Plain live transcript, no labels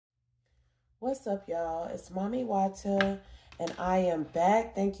What's up, y'all? It's Mami Wata, and I am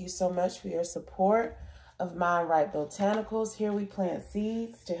back. Thank you so much for your support of Mind Right Botanicals. Here we plant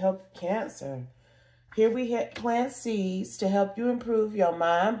seeds to help Cancer. Here we plant seeds to help you improve your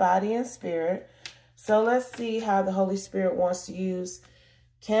mind, body, and spirit. So let's see how the Holy Spirit wants to use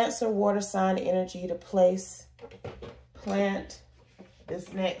Cancer water sign energy to plant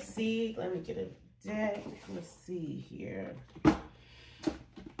this next seed. Let me get a deck. Let's see here.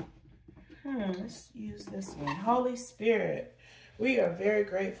 Let's use this one. Holy Spirit, we are very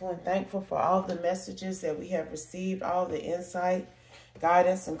grateful and thankful for all the messages that we have received, all the insight,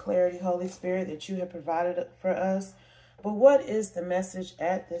 guidance, and clarity, Holy Spirit, that you have provided for us. But what is the message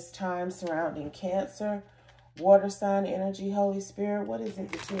at this time surrounding Cancer water sign energy, Holy Spirit? What is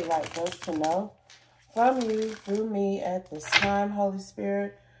it that you would like us to know from you through me at this time, Holy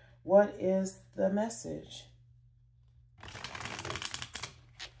Spirit? What is the message?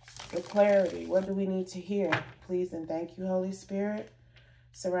 The clarity, what do we need to hear? Please and thank you, Holy Spirit,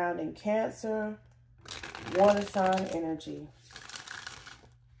 surrounding Cancer water sign energy.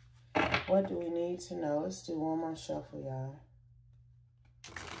 What do we need to know? Let's do one more shuffle, y'all.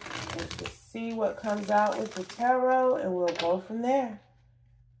 Let's just see what comes out with the tarot, and we'll go from there.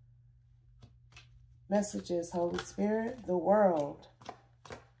 Messages, Holy Spirit, the world.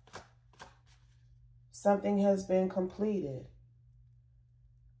 Something has been completed.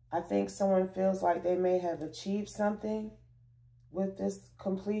 I think someone feels like they may have achieved something with this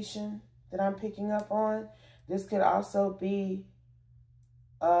completion that I'm picking up on. This could also be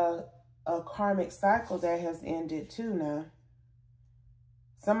a karmic cycle that has ended too now.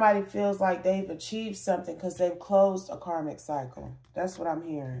 Somebody feels like they've achieved something because they've closed a karmic cycle. That's what I'm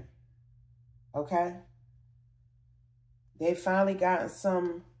hearing. Okay? They've finally gotten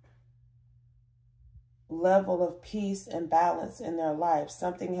some level of peace and balance in their life.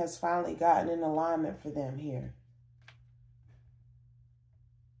 Something has finally gotten in alignment for them here.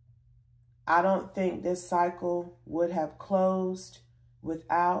 I don't think this cycle would have closed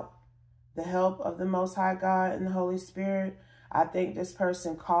without the help of the Most High God and the Holy Spirit. I think this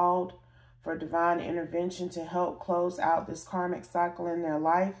person called for divine intervention to help close out this karmic cycle in their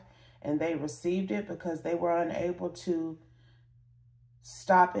life, and they received it because they were unable to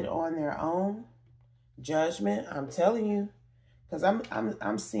stop it on their own. Judgment, I'm telling you, because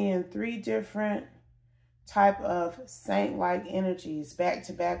I'm seeing three different type of saint-like energies back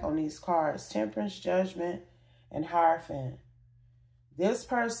to back on these cards: Temperance, Judgment, and Hierophant. This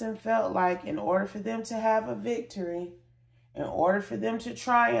person felt like in order for them to have a victory, in order for them to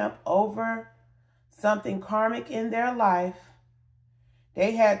triumph over something karmic in their life,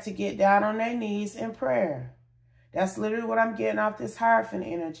 they had to get down on their knees in prayer. That's literally what I'm getting off this Hierophant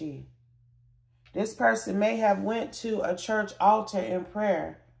energy. This person may have went to a church altar in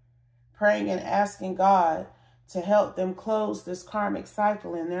prayer, praying and asking God to help them close this karmic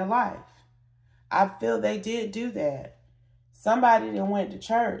cycle in their life. I feel they did do that. Somebody that went to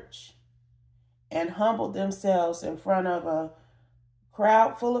church and humbled themselves in front of a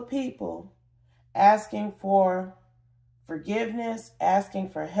crowd full of people, asking for forgiveness, asking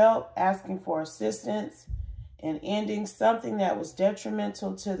for help, asking for assistance, and ending something that was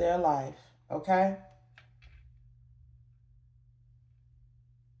detrimental to their life. Okay?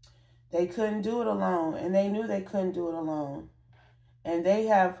 They couldn't do it alone, and they knew they couldn't do it alone. And they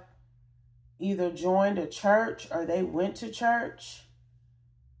have either joined a church or they went to church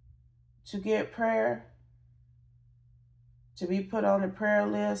to get prayer, to be put on the prayer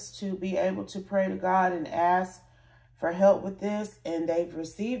list, to be able to pray to God and ask for help with this, and they've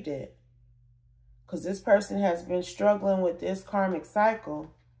received it. Because this person has been struggling with this karmic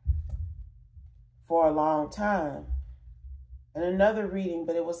cycle for a long time. And another reading,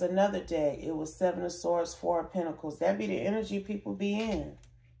 but it was another deck. It was Seven of Swords, Four of Pentacles. That'd be the energy people be in.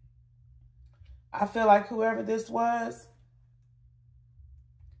 I feel like whoever this was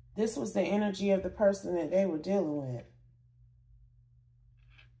the energy of the person that they were dealing with.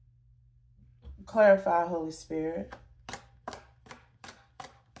 Clarify, Holy Spirit.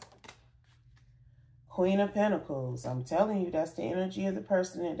 Queen of Pentacles. I'm telling you, that's the energy of the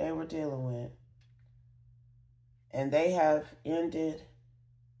person that they were dealing with. And they have ended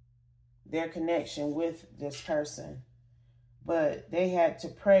their connection with this person. But they had to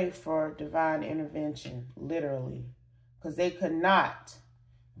pray for divine intervention, literally. Because they could not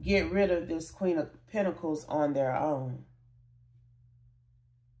get rid of this Queen of Pentacles on their own.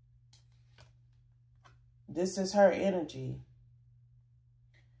 This is her energy.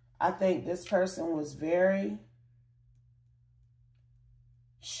 I think this person was very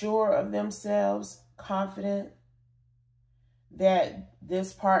sure of themselves, confident. that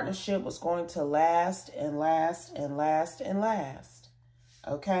this partnership was going to last and last and last and last.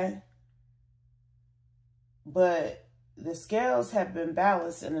 Okay? But the scales have been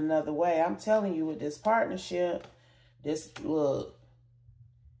balanced in another way. I'm telling you, with this partnership, look,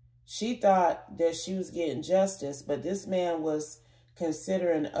 she thought that she was getting justice, but this man was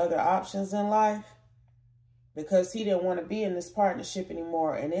considering other options in life because he didn't want to be in this partnership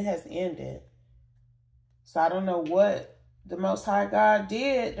anymore, and it has ended. So I don't know what the Most High God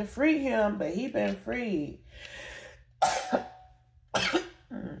did to free him, but he been freed.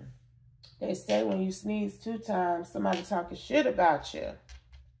 They say when you sneeze 2 times, somebody talking shit about you.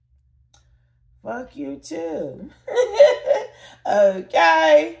 Fuck you too.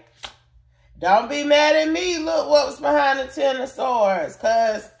 Okay. Don't be mad at me. Look what was behind the 10 of swords.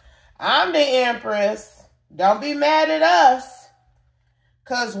 Because I'm the empress. Don't be mad at us.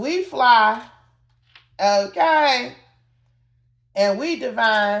 Because we fly. Okay. And we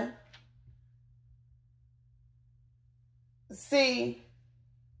divine. See,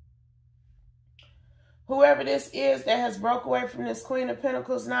 whoever this is that has broke away from this Queen of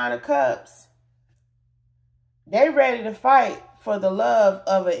Pentacles, 9 of Cups, they ready to fight for the love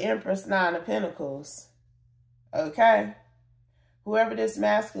of an Empress, 9 of Pentacles. Okay? Whoever this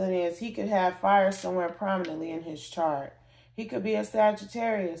masculine is, he could have fire somewhere prominently in his chart. He could be a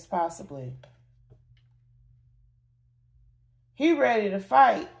Sagittarius, possibly. He ready to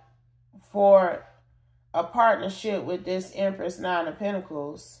fight for a partnership with this Empress, 9 of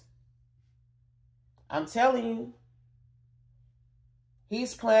Pentacles. I'm telling you,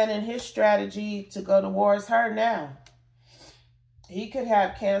 he's planning his strategy to go towards her now. He could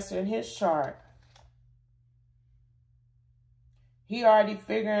have Cancer in his chart. He already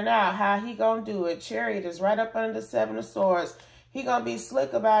figuring out how he gonna do it. Chariot is right up under the 7 of Swords. He gonna be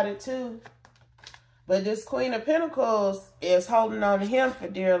slick about it too. But this Queen of Pentacles is holding on to him for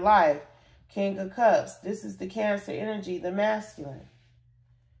dear life. King of Cups. This is the Cancer energy, the masculine.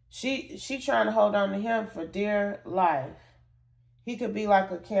 She trying to hold on to him for dear life. He could be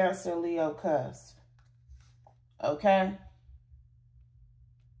like a Cancer, Leo cusp. Okay?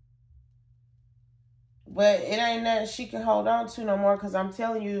 But it ain't nothing she can hold on to no more, because I'm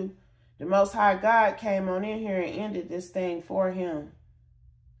telling you, the Most High God came on in here and ended this thing for him.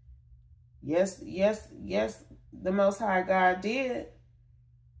 Yes, the Most High God did.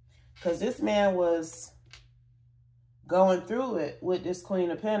 Because this man was going through it with this Queen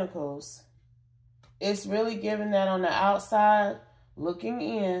of Pentacles. It's really giving that on the outside, looking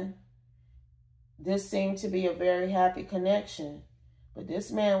in, this seemed to be a very happy connection. But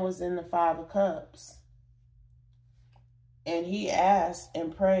this man was in the 5 of Cups. And he asked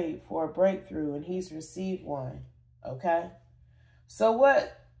and prayed for a breakthrough, and he's received one. Okay? So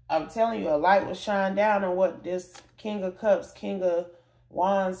what, I'm telling you, a light was shined down on what this King of Cups, King of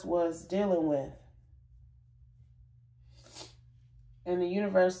Wands was dealing with. And the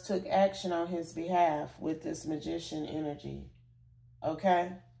universe took action on his behalf with this Magician energy.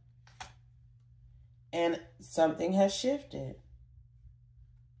 Okay? And something has shifted.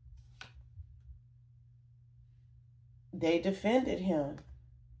 They defended him.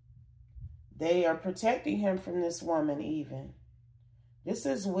 They are protecting him from this woman even. This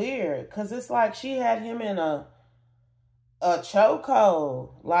is weird, because it's like she had him in a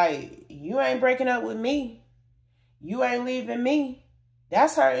chokehold. Like, you ain't breaking up with me. You ain't leaving me.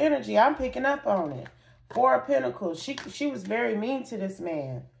 That's her energy. I'm picking up on it. 4 of Pentacles. She was very mean to this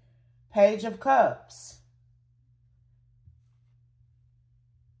man. Page of Cups.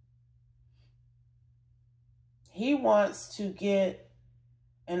 He wants to get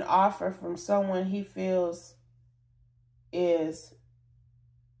an offer from someone he feels is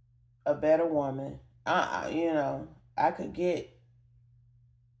a better woman. You know, I could get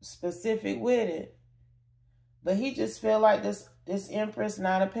specific with it. But he just feel like this Empress,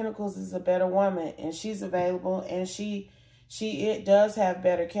 9 of Pentacles, is a better woman. And she's available. And it does have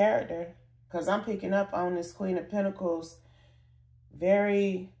better character. Because I'm picking up on this Queen of Pentacles.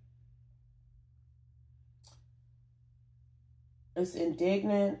 Very... It's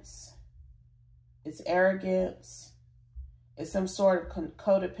indignance. It's arrogance. It's some sort of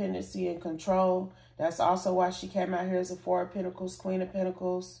codependency and control. That's also why she came out here as a 4 of Pentacles, Queen of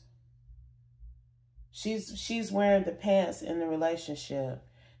Pentacles. She's wearing the pants in the relationship.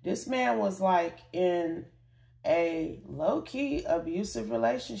 This man was like in a low-key abusive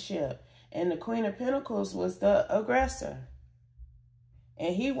relationship. And the Queen of Pentacles was the aggressor.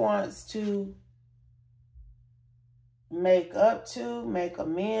 And he wants to make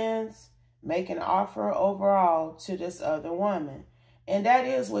amends, make an offer overall to this other woman. And that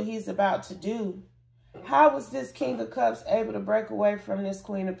is what he's about to do. How was this King of Cups able to break away from this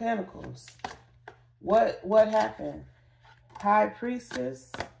Queen of Pentacles? What happened? High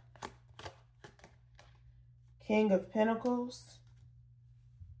Priestess, King of Pentacles.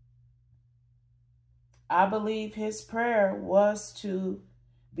 I believe his prayer was to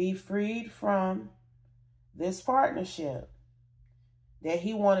be freed from this partnership. That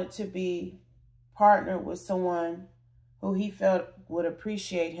he wanted to be partnered with someone who he felt would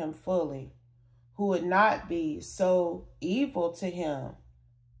appreciate him fully, who would not be so evil to him.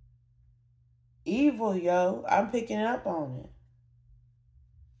 Evil, yo. I'm picking up on it.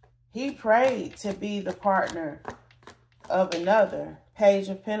 He prayed to be the partner of another Page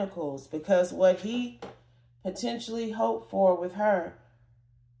of Pentacles because what he potentially hoped for with her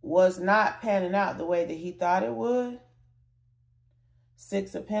was not panning out the way that he thought it would.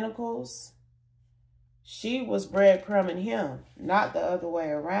 Six of Pentacles. She was breadcrumbing him, not the other way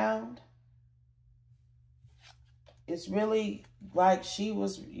around. It's really like she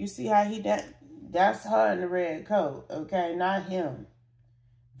was, you see how that's her in the red coat, okay? Not him.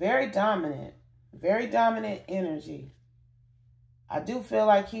 Very dominant energy. I do feel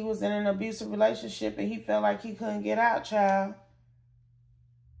like he was in an abusive relationship and he felt like he couldn't get out, child.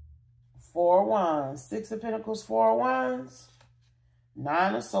 Four of Wands. Six of Pentacles, Four of Wands.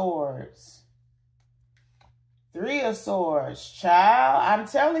 Nine of Swords. Three of Swords. Child, I'm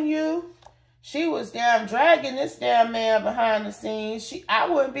telling you, she was damn dragging this damn man behind the scenes. I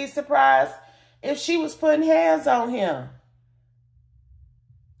wouldn't be surprised if she was putting hands on him.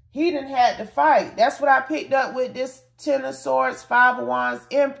 He didn't have to fight. That's what I picked up with this Ten of Swords, Five of Wands,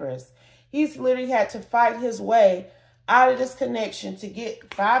 Empress. He's literally had to fight his way out of this connection to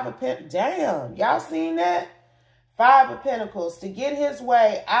get Five of Pentacles. Damn, y'all seen that? Five of Pentacles. To get his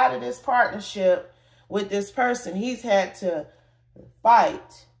way out of this partnership with this person, he's had to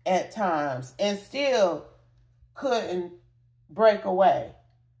fight at times and still couldn't break away.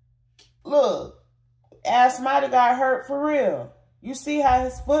 Look, ass might have got hurt for real. You see how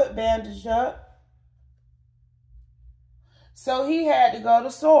his foot bandaged up? So he had to go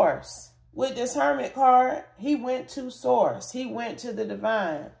to Source. With this Hermit card, he went to Source. He went to the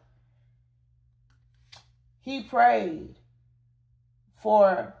divine. He prayed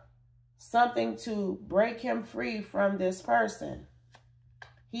for something to break him free from this person.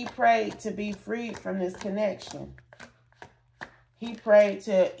 He prayed to be freed from this connection. He prayed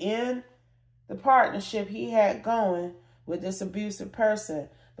to end the partnership he had going with this abusive person,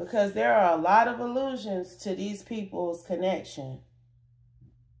 because there are a lot of illusions to these people's connection.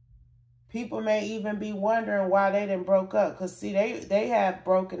 People may even be wondering why they didn't broke up, because see, they have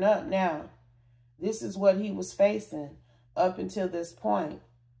broken up now. This is what he was facing up until this point.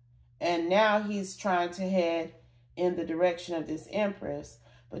 And now he's trying to head in the direction of this Empress.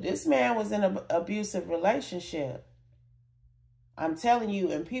 But this man was in an abusive relationship. I'm telling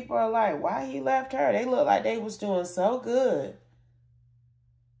you, and people are like, why he left her? They look like they was doing so good.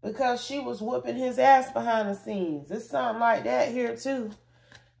 Because she was whooping his ass behind the scenes. It's something like that here too.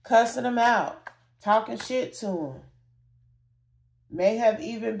 Cussing him out. Talking shit to him. May have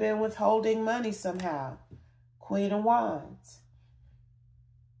even been withholding money somehow. Queen of Wands.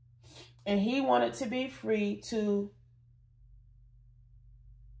 And he wanted to be free to...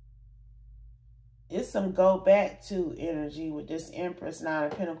 It's some go back to energy with this Empress,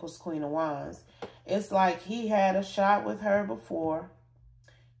 Nine of Pentacles, Queen of Wands. It's like he had a shot with her before.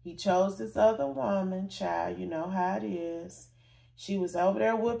 He chose this other woman, child. You know how it is. She was over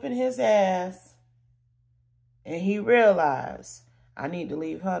there whooping his ass. And he realized, I need to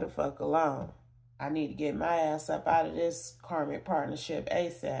leave her the fuck alone. I need to get my ass up out of this karmic partnership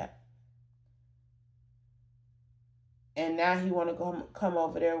ASAP. And now he want to come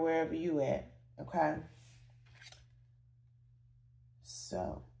over there wherever you at. Okay.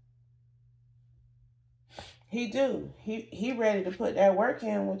 So he do. He ready to put that work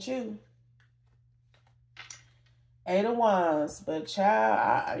in with you. Eight of Wands. But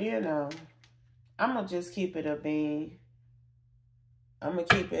child, you know, I'm going to just keep it a bean. I'm going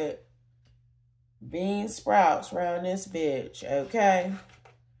to keep it bean sprouts around this bitch. Okay.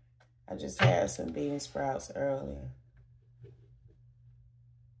 I just had some bean sprouts earlier.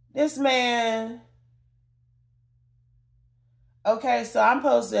 This man, okay, so I'm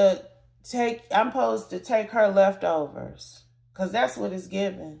supposed to take her leftovers, because that's what it's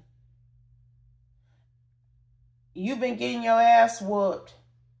given. You've been getting your ass whooped,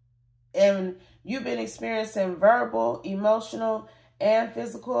 and you've been experiencing verbal, emotional, and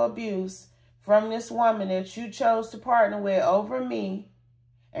physical abuse from this woman that you chose to partner with over me.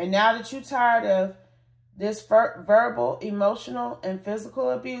 And now that you're tired of this verbal, emotional, and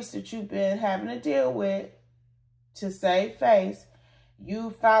physical abuse that you've been having to deal with to save face, you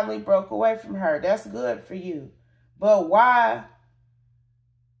finally broke away from her. That's good for you. But why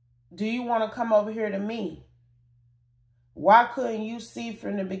do you want to come over here to me? Why couldn't you see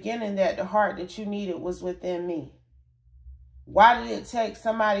from the beginning that the heart that you needed was within me? Why did it take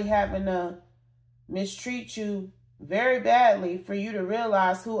somebody having to mistreat you very badly for you to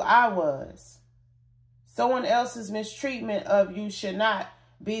realize who I was? Someone else's mistreatment of you should not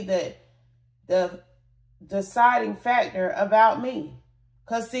be the deciding factor about me.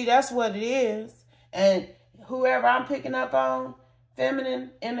 Because, see, that's what it is. And whoever I'm picking up on,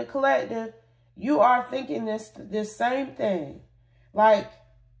 feminine in the collective, you are thinking this same thing. Like,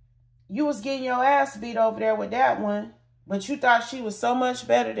 you was getting your ass beat over there with that one, but you thought she was so much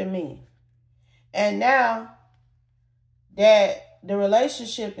better than me. And now that the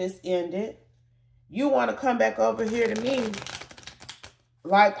relationship is ended, you want to come back over here to me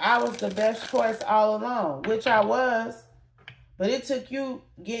like I was the best choice all along, which I was. But it took you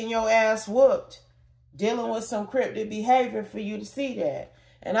getting your ass whooped, dealing with some cryptic behavior for you to see that.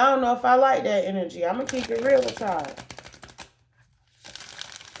 And I don't know if I like that energy. I'm going to keep it real with y'all.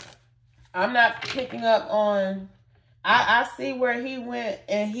 I'm not picking up on... I see where he went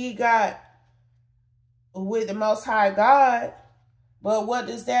and he got with the Most High God. But what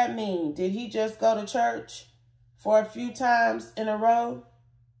does that mean? Did he just go to church for a few times in a row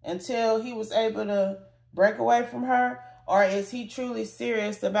until he was able to break away from her? Or is he truly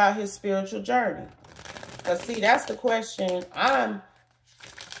serious about his spiritual journey? Because, see, that's the question I'm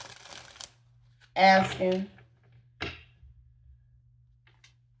asking.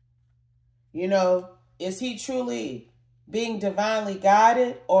 You know, is he truly being divinely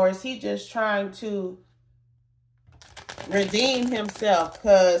guided? Or is he just trying to redeem himself?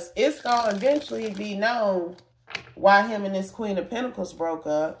 Because it's going to eventually be known why him and this Queen of Pentacles broke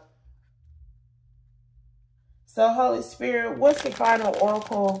up. So, Holy Spirit, what's the final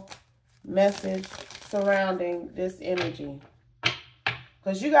oracle message surrounding this energy?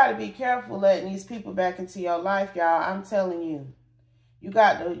 Because you got to be careful letting these people back into your life, y'all. I'm telling you. You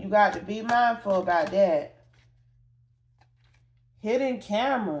got to be mindful about that. Hidden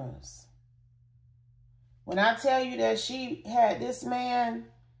cameras. When I tell you that she had this man,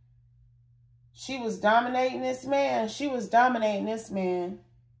 she was dominating this man. She was dominating this man.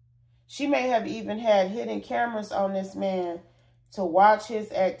 She may have even had hidden cameras on this man to watch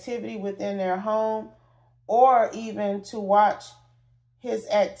his activity within their home, or even to watch his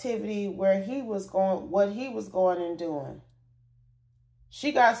activity where he was going, what he was going and doing.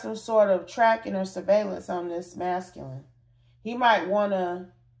 She got some sort of tracking or surveillance on this masculine. He might want to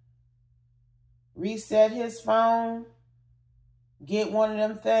reset his phone, get one of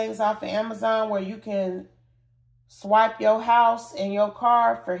them things off of Amazon where you can swipe your house and your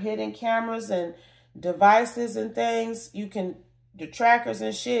car for hidden cameras and devices and things. You can, the trackers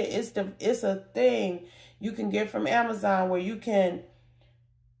and shit, it's a thing you can get from Amazon where you can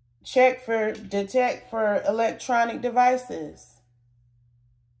detect for electronic devices.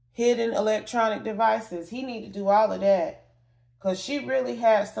 Hidden electronic devices. He need to do all of that. Because she really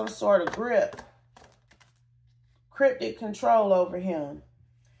had some sort of grip. Cryptic control over him.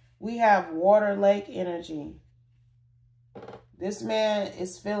 We have water lake energy. This man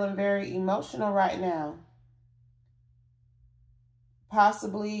is feeling very emotional right now.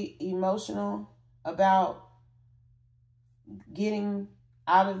 Possibly emotional about getting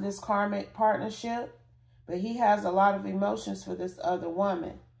out of this karmic partnership. But he has a lot of emotions for this other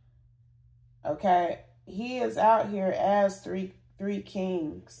woman. Okay? He is out here as three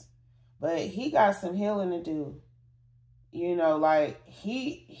kings. But he got some healing to do. You know, like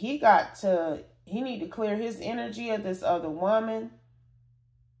he need to clear his energy of this other woman.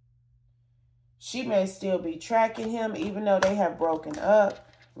 She may still be tracking him even though they have broken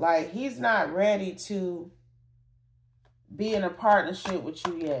up. Like, he's not ready to be in a partnership with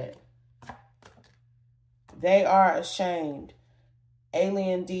you yet. They are ashamed.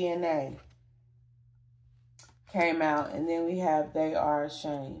 Alien DNA came out, and then we have they are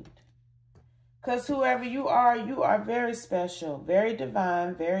ashamed. Because whoever you are very special, very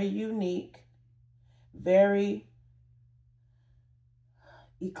divine, very unique, very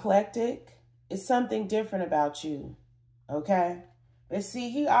eclectic. It's something different about you, okay? But see,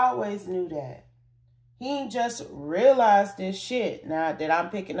 he always knew that. He ain't just realized this shit now that I'm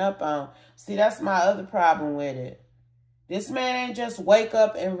picking up on. See, that's my other problem with it. This man ain't just wake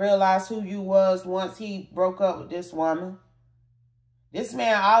up and realize who you was once he broke up with this woman. This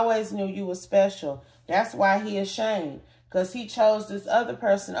man always knew you was special. That's why he ashamed. Because he chose this other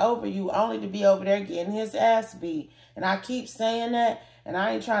person over you only to be over there getting his ass beat. And I keep saying that, and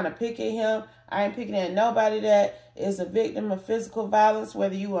I ain't trying to pick at him. I ain't picking at nobody that is a victim of physical violence,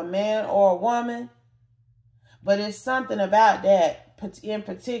 whether you a man or a woman. But it's something about that in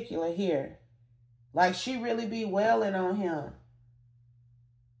particular here. Like, she really be wailing on him.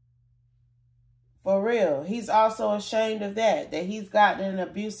 For real. He's also ashamed of that he's gotten in an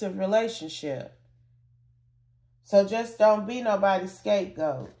abusive relationship. So just don't be nobody's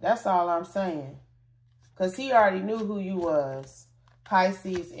scapegoat. That's all I'm saying. Because he already knew who you was.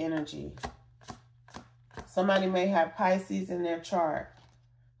 Pisces energy. Somebody may have Pisces in their chart.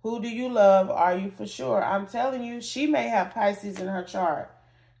 Who do you love? Are you for sure? I'm telling you, she may have Pisces in her chart.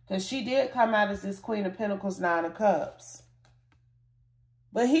 Because she did come out as this Queen of Pentacles, Nine of Cups.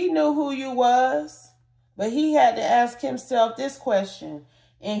 But he knew who you was. But he had to ask himself this question.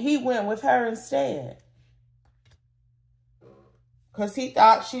 And he went with her instead. Because he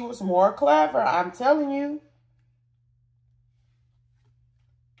thought she was more clever. I'm telling you.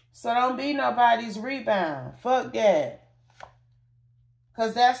 So don't be nobody's rebound. Fuck that.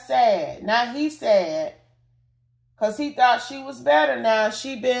 Because that's sad. Now he's sad. Because he thought she was better. Now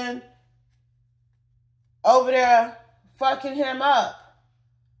she been over there fucking him up.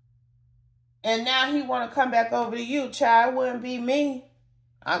 And now he want to come back over to you. Child, wouldn't be me.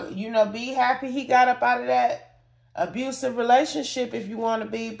 Be happy he got up out of that abusive relationship if you want to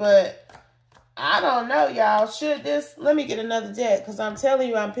be. But I don't know, y'all. Let me get another deck. Because I'm telling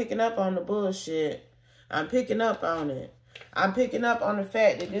you, I'm picking up on the bullshit. I'm picking up on it. I'm picking up on the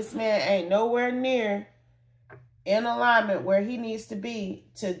fact that this man ain't nowhere near in alignment where he needs to be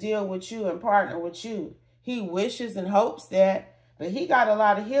to deal with you and partner with you. He wishes and hopes that, but he got a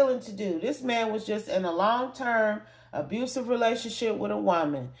lot of healing to do. This man was just in a long-term abusive relationship with a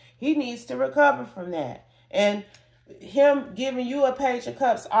woman. He needs to recover from that. And him giving you a Page of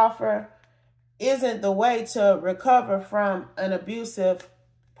Cups offer isn't the way to recover from an abusive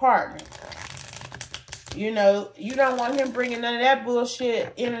partner. You don't want him bringing none of that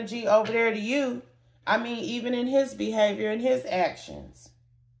bullshit energy over there to you. I mean, even in his behavior and his actions.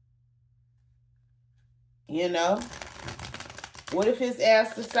 What if his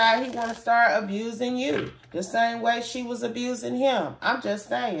ass decide he want to start abusing you the same way she was abusing him? I'm just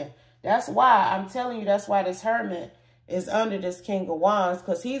saying. That's why I'm telling you, that's why this Hermit is under this King of Wands,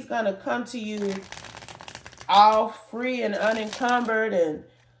 because he's going to come to you all free and unencumbered and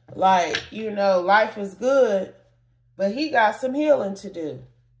life is good, but he got some healing to do.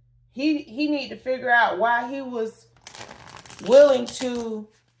 He need to figure out why he was willing to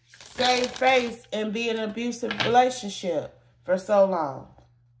save face and be in an abusive relationship for so long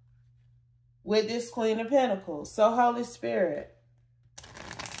with this Queen of Pentacles. So Holy Spirit,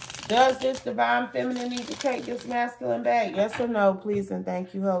 does this divine feminine need to take this masculine back? Yes or no, please and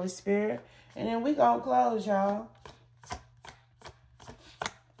thank you, Holy Spirit. And then we gonna close, y'all.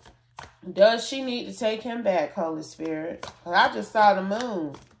 Does she need to take him back, Holy Spirit? Because I just saw the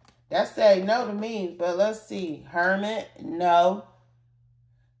moon. That say no to me, but let's see. Hermit, no.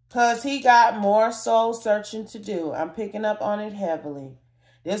 Because he got more soul searching to do. I'm picking up on it heavily.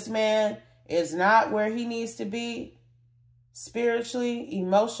 This man is not where he needs to be spiritually,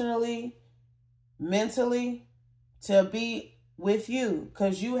 emotionally, mentally, to be with you.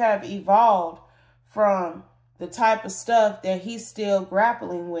 Because you have evolved from the type of stuff that he's still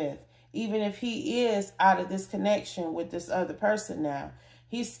grappling with. Even if he is out of this connection with this other person now.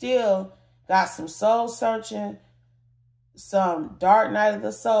 He still got some soul searching, some dark night of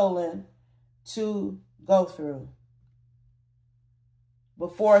the soul to go through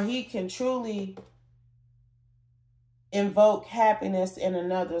before he can truly invoke happiness in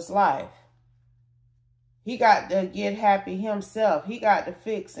another's life. He got to get happy himself. He got to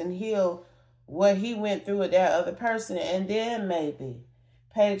fix and heal what he went through with that other person. And then maybe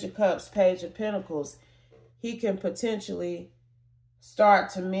Page of Cups, Page of Pentacles, he can potentially start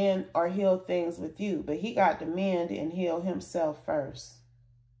to mend or heal things with you. But he got to mend and heal himself first.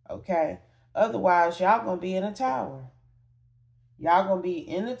 Okay? Otherwise, y'all going to be in a tower. Y'all going to be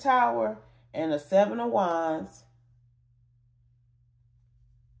in the tower and a 7 of Wands.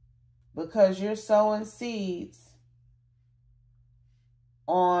 Because you're sowing seeds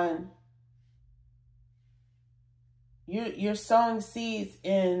on... You're sowing seeds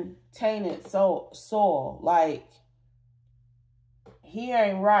in tainted soil. Like... He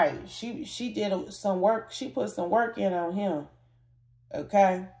ain't right. She did some work. She put some work in on him.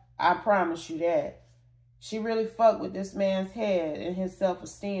 Okay? I promise you that. She really fucked with this man's head and his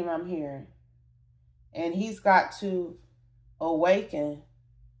self-esteem, I'm hearing. And he's got to awaken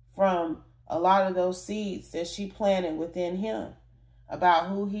from a lot of those seeds that she planted within him about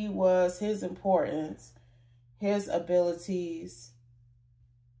who he was, his importance, his abilities,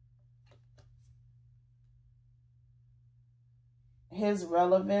 his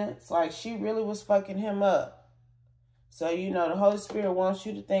relevance. Like, she really was fucking him up. So, you know, the Holy Spirit wants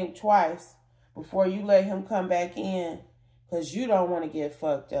you to think twice before you let him come back in, because you don't want to get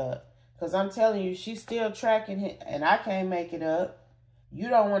fucked up. Because I'm telling you, she's still tracking him, and I can't make it up. You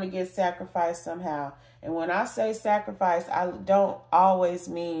don't want to get sacrificed somehow. And when I say sacrifice, I don't always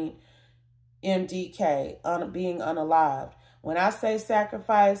mean MDK, being unalived. When I say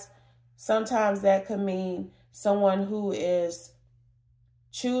sacrifice, sometimes that could mean someone who is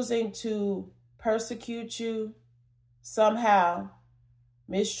choosing to persecute you, somehow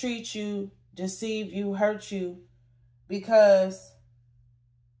mistreat you, deceive you, hurt you, because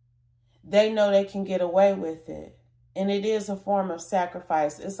they know they can get away with it. And it is a form of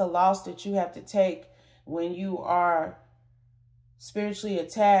sacrifice. It's a loss that you have to take when you are spiritually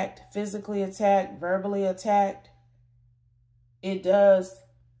attacked, physically attacked, verbally attacked. It is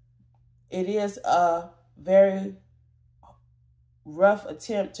a very rough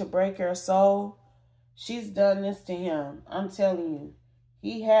attempt to break her soul. She's done this to him. I'm telling you,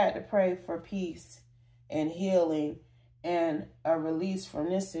 he had to pray for peace and healing and a release from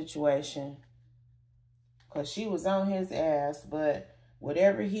this situation, because she was on his ass. But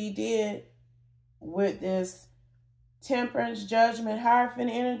whatever he did with this temperance, judgment,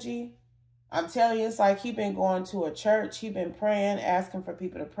 Hierophant energy, I'm telling you, it's like he been going to a church. He been praying, asking for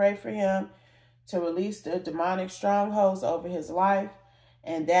people to pray for him, to release the demonic strongholds over his life.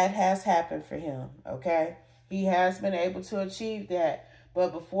 And that has happened for him, okay? He has been able to achieve that.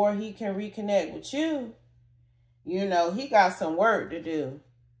 But before he can reconnect with you, you know, he got some work to do.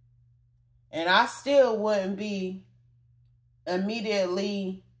 And I still wouldn't be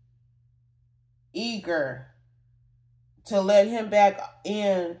immediately eager to let him back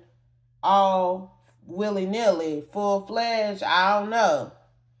in all willy-nilly, full-fledged. I don't know.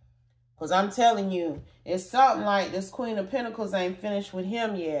 Because I'm telling you, it's something like this Queen of Pentacles ain't finished with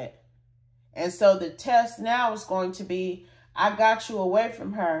him yet. And so the test now is going to be, I got you away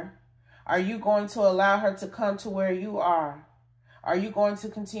from her. Are you going to allow her to come to where you are? Are you going to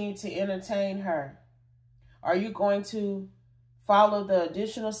continue to entertain her? Are you going to follow the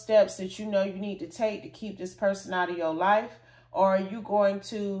additional steps that you know you need to take to keep this person out of your life? Or are you going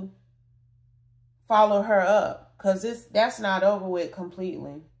to follow her up? Because that's not over with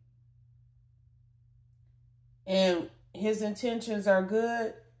completely. And his intentions are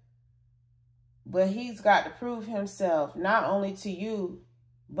good, but he's got to prove himself, not only to you,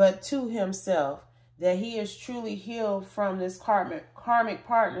 but to himself, that he is truly healed from this karmic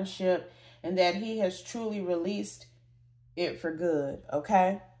partnership, and that he has truly released it for good,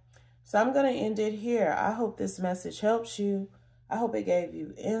 okay? So I'm going to end it here. I hope this message helps you. I hope it gave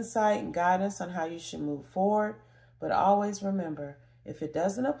you insight and guidance on how you should move forward. But always remember, if it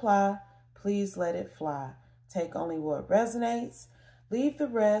doesn't apply, please let it fly. Take only what resonates, leave the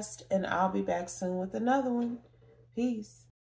rest, and I'll be back soon with another one. Peace.